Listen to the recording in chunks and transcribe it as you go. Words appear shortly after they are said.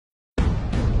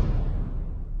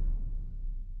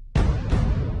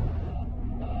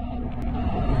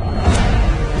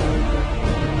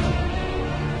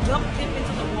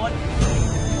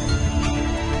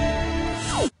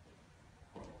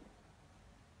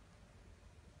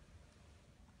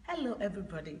Hello,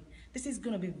 everybody. This is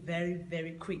going to be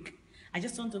very quick. I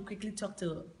just want to quickly talk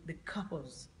to the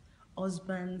couples,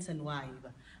 husbands and wives.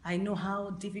 I know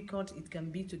how difficult it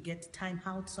can be to get time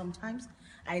out sometimes.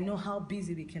 I know how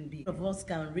busy we can be. Some of us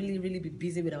can really be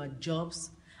busy with our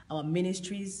jobs, our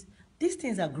ministries. These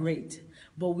things are great,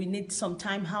 but we need some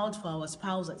time out for our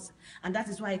spouses. And that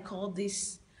is why I call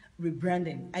this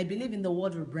rebranding. I believe in the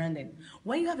word rebranding.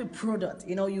 When you have a product,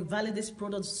 you value this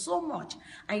product so much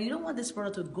and you don't want this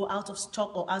product to go out of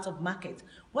stock or out of market,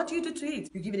 what do you do to it?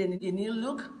 You give it a new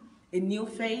look, a new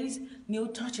phase, new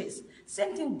touches.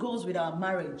 Same thing goes with our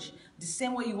marriage. The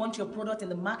same way you want your product in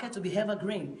the market to be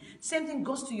evergreen. Same thing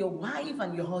goes to your wife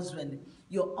and your husband.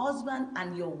 Your husband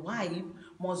and your wife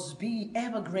must be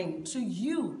evergreen to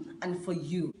you and for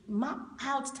you. Map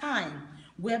out time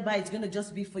whereby it's going to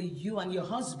just be for you and your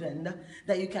husband,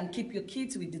 that you can keep your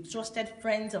kids with the trusted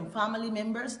friends and family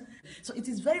members. So it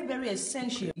is very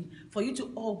essential for you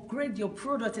to upgrade your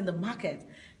product in the market.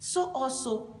 So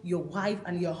also your wife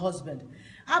and your husband.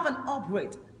 Have an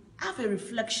upgrade. Have a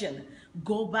reflection.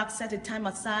 Go back, set a time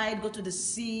aside, go to the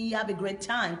sea, have a great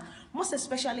time. Most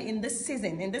especially in this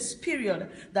season, in this period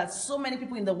that so many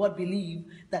people in the world believe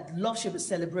that love should be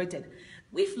celebrated.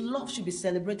 If love should be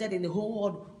celebrated in the whole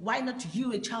world, why not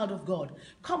you, a child of God?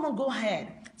 Come on, go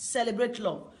ahead. Celebrate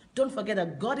love. Don't forget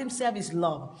that God himself is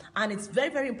love. And it's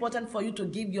very important for you to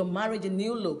give your marriage a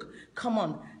new look. Come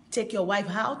on, take your wife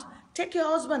out. Take your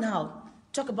husband out.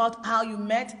 Talk about how you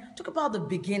met. Talk about the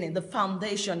beginning, the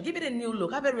foundation. Give it a new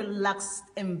look. Have a relaxed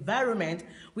environment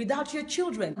without your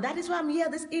children. That is why I'm here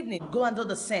this evening. Go and do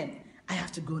the same. I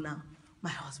have to go now. My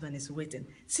husband is waiting.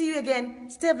 See you again.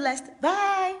 Stay blessed.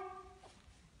 Bye.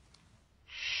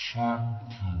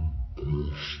 Something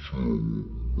goes to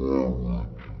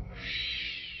marriage.